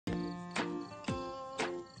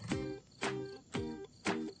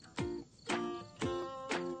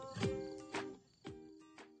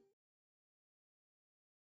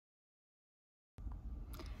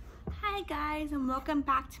Hi guys, and welcome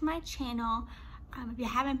back to my channel. If you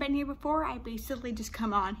haven't been here before, I basically just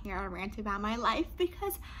come on here and rant about my life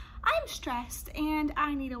because I'm stressed and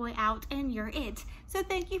I need a way out, and you're it. So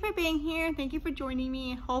thank you for being here. Thank you for joining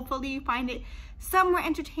me. Hopefully you find it somewhat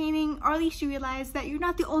entertaining, or at least you realize that you're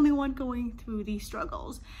not the only one going through these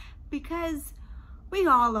struggles, because we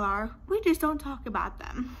all are. We just don't talk about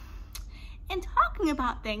them. And talking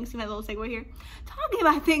about things, my little segue here, talking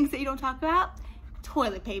about things that you don't talk about,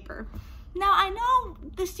 toilet paper. Now, I know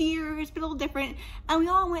this year has been a little different, and we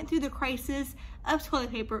all went through the crisis of toilet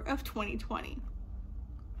paper of 2020.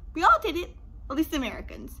 We all did it, at least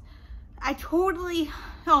Americans. Hold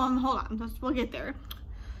on, we'll get there.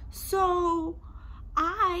 So,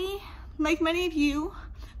 I, like many of you,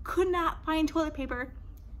 could not find toilet paper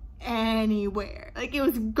anywhere. Like, it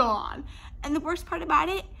was gone. And the worst part about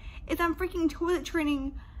it is I'm freaking toilet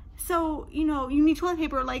training. So, you know, you need toilet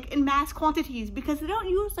paper like in mass quantities because they don't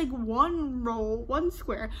use like one roll, one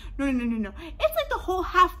square. No. It's like the whole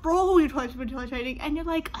half roll you're toilet training, and you're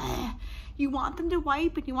like, ugh. You want them to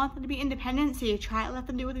wipe and you want them to be independent, so you try to let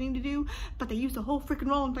them do what they need to do, but they use the whole freaking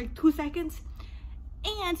roll in like 2 seconds.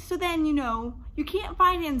 And so then, you know, you can't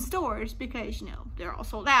find it in stores because, you know, they're all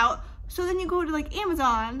sold out. So then you go to like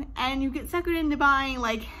Amazon and you get suckered into buying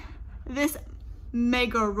like this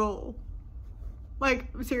mega roll. Like,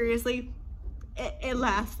 seriously, it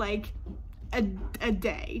lasts like a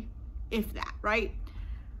day, if that, right?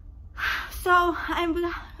 So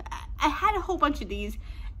I had a whole bunch of these,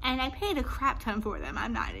 and I paid a crap ton for them.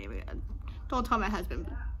 I'm not even, don't tell my husband,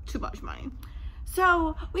 too much money.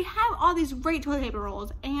 So we have all these great toilet paper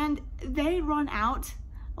rolls, and they run out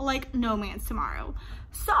like no man's tomorrow.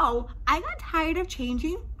 So I got tired of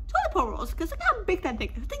changing toilet paper rolls because look how big that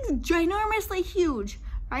thing is. The thing's ginormously huge,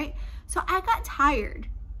 right? So I got tired,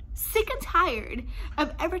 sick and tired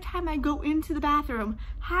of every time I go into the bathroom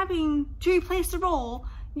having to replace the roll,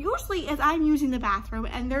 usually as I'm using the bathroom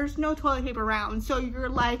and there's no toilet paper around. So you're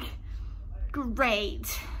like,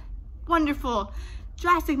 great, wonderful,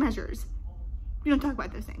 drastic measures. We don't talk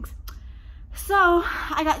about those things. So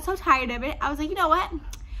I got so tired of it. I was like, you know what?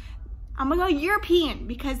 I'm gonna go European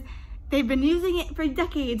because they've been using it for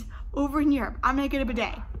decades over in Europe. I'm gonna get a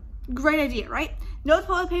bidet. Great idea, right? No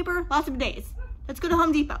toilet paper, lots of bidets. Let's go to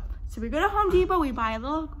Home Depot. So we go to Home Depot, we buy a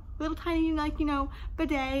little tiny, like, you know,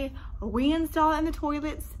 bidet, we install it in the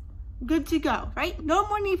toilets, good to go, right? No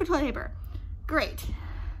more need for toilet paper. Great.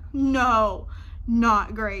 No,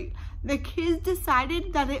 not great. The kids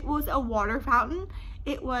decided that it was a water fountain.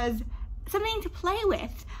 It was something to play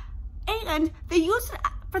with. And they used it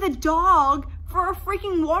for the dog, for a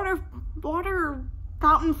freaking water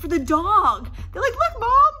fountain for the dog. They're like, look,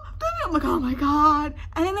 Mom. I'm like, oh my God.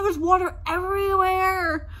 And then there was water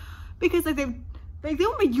everywhere because like they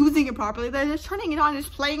won't be using it properly. They're just turning it on and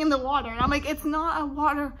just playing in the water. And I'm like, it's not a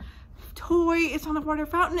water toy. It's not a water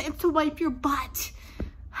fountain. It's to wipe your butt.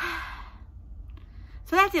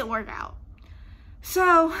 So that didn't work out.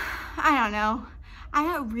 So I don't know. I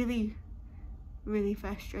got really, really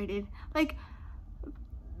frustrated. Like,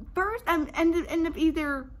 first I end up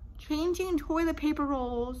either changing toilet paper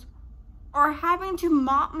rolls or having to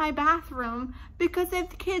mop my bathroom because the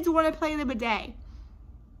kids want to play in the bidet.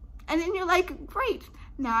 And then you're like, great,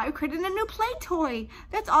 now I created a new play toy.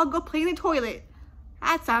 Let's all go play in the toilet.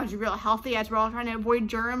 That sounds real healthy as we're all trying to avoid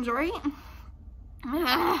germs, right?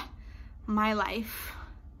 My life.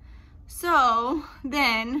 So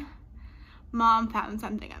then Mom found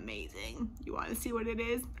something amazing. You want to see what it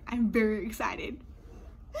is? I'm very excited.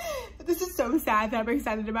 This is so sad that I'm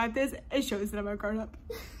excited about this. It shows that I'm a grown up.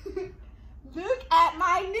 Look at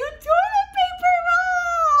my new toilet paper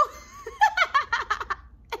roll!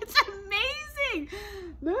 It's amazing!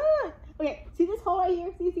 Look! Okay, see this hole right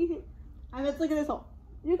here? See? And let's look at this hole.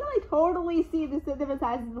 You can like totally see the different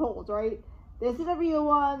sizes of holes, right? This is a real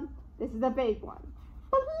one. This is a fake one.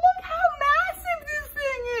 But look how massive this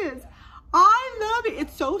thing is! I love it.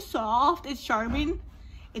 It's so soft. It's charming.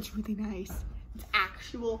 It's really nice. It's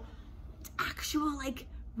actual like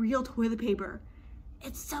real toilet paper.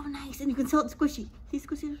 It's so nice, and you can tell it's squishy. See,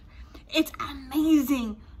 squishy? It's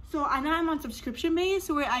amazing. So I know I'm on subscription base,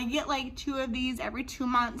 where I get like 2 of these every 2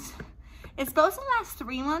 months. It's supposed to last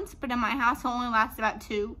 3 months, but in my house it only lasts about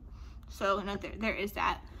 2. So no, there is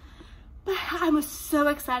that. But I was so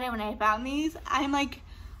excited when I found these. I'm like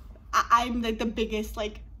the biggest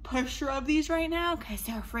like pusher of these right now because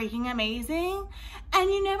they're freaking amazing, and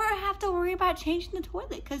you never have to worry about changing the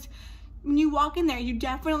toilet because when you walk in there, you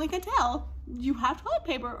definitely can tell you have toilet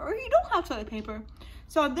paper or you don't have toilet paper.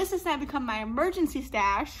 So this has now become my emergency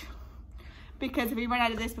stash because if you run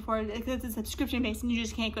out of this before, because it's subscription based and you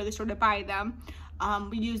just can't go to the store to buy them,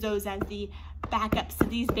 we use those as the backups to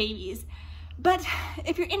these babies. But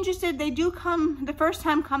if you're interested, they do come, the first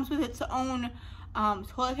time comes with its own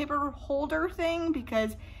toilet paper holder thing,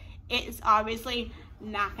 because it's obviously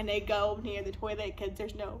not gonna go near the toilet because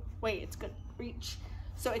there's no way it's gonna reach.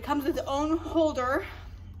 So it comes with its own holder,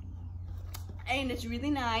 and it's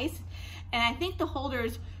really nice. And I think the holder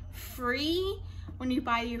is free when you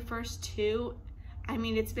buy your first 2. I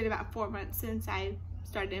mean, it's been about 4 months since I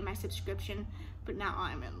started my subscription, but now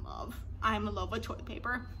I'm in love. I'm in love with toilet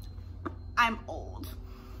paper. I'm old.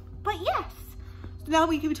 But yes, so now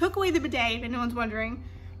we took away the bidet, if anyone's wondering.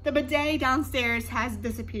 The bidet downstairs has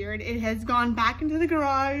disappeared. It has gone back into the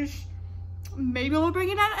garage. Maybe we'll bring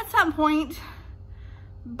it out at some point,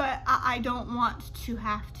 but I don't want to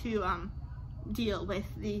have to deal with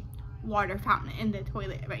the water fountain in the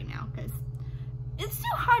toilet right now, because it's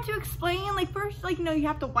too hard to explain. Like, first, like, you know, you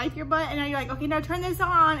have to wipe your butt, and now you're like, okay, now turn this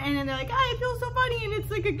on, and then they're like, oh, it feels so funny, and it's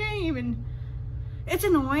like a game, and it's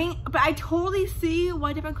annoying. But I totally see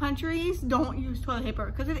why different countries don't use toilet paper,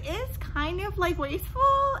 because it is kind of like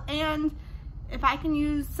wasteful. And if I can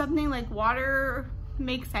use something like water,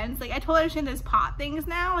 makes sense. Like, I totally understand those pot things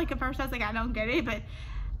now. Like, at first I was like, I don't get it, but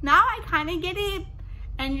now I kind of get it.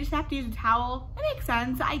 And you just have to use a towel. It makes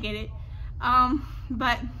sense. I get it.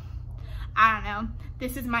 But I don't know.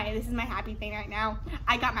 This is my happy thing right now.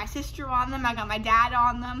 I got my sister on them. I got my dad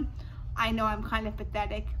on them. I know I'm kind of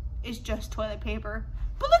pathetic. It's just toilet paper.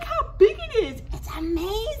 But look how big it is. It's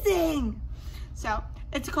amazing. So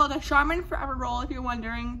it's called a Charmin Forever Roll, if you're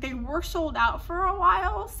wondering. They were sold out for a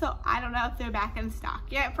while, so I don't know if they're back in stock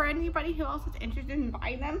yet for anybody who else is interested in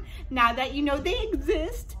buying them. Now that you know they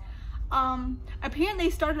exist. Apparently they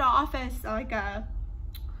started off as like a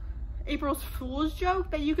April's Fool's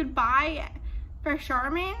joke that you could buy for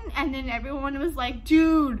Charmin, and then everyone was like,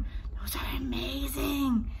 dude, those are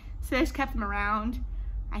amazing. So they just kept them around.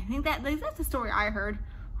 I think that's the story I heard.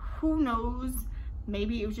 Who knows?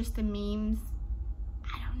 Maybe it was just the memes.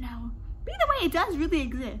 I don't know. But either way, it does really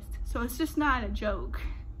exist. So it's just not a joke.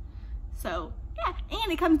 So yeah,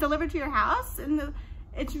 and it comes delivered to your house, and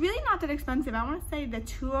it's really not that expensive. I want to say the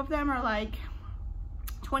 2 of them are like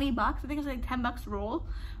 20 bucks. I think it's like 10 bucks a roll,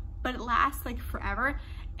 but it lasts like forever.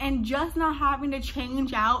 And just not having to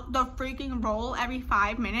change out the freaking roll every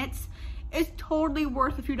 5 minutes is totally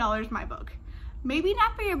worth a few dollars in my book. Maybe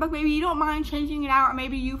not for your book, maybe you don't mind changing it out, or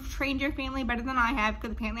maybe you've trained your family better than I have,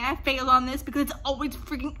 because apparently I failed on this because it's always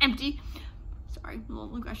freaking empty. Sorry, a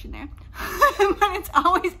little aggression there. But it's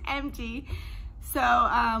always empty. So,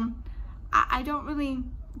 I don't really,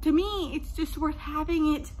 to me, it's just worth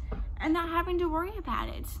having it and not having to worry about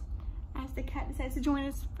it. As the cat decides to join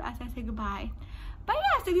us as I say goodbye. But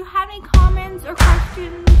yes, if you have any comments or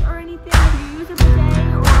questions or anything, if you use a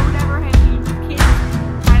bidet or whatever, have you used kids,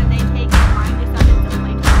 how do they take it? Mine just done it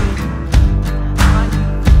like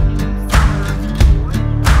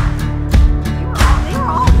they were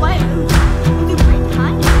all wet. It was a great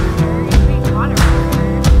time. Great water.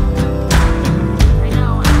 I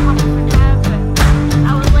know, I'm probably gonna have, but I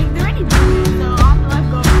was like, they're already doing it, so I'll have to let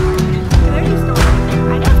go for it. They're already starting it.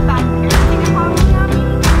 I know it's bad parenting and probably on me,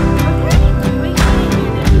 but they're already doing it,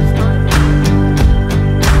 and they're just starting it.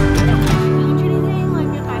 I don't change anything,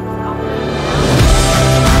 like if I stop it.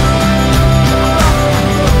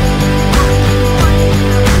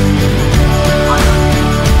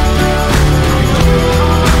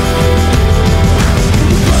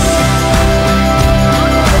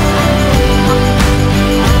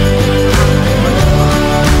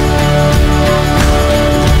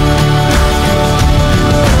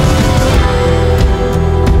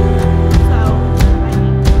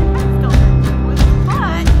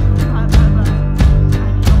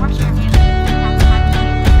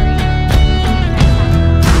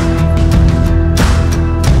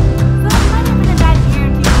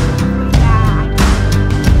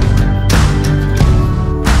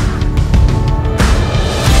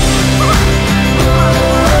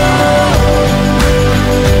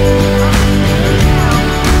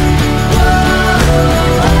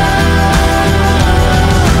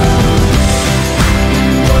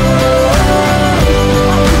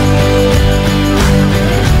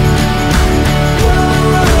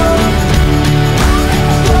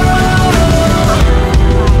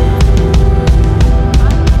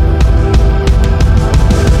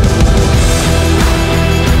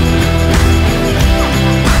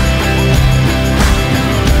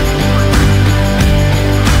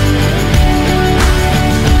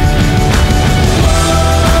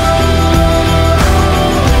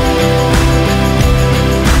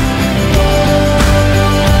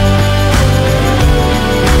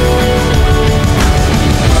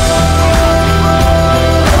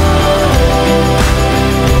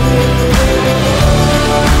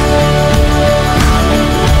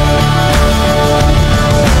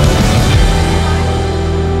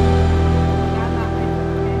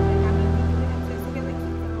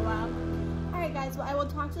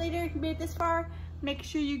 watched later, if you made it this far, make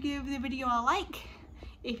sure you give the video a like.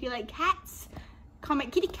 If you like cats,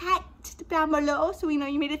 comment kitty cat down below so we know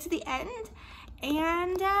you made it to the end.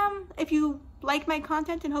 And if you like my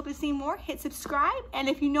content and hope to see more, hit subscribe. And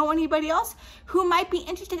if you know anybody else who might be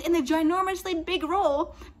interested in the ginormously big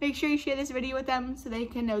role, make sure you share this video with them so they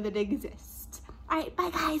can know that it exists. All right, bye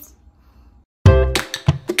guys.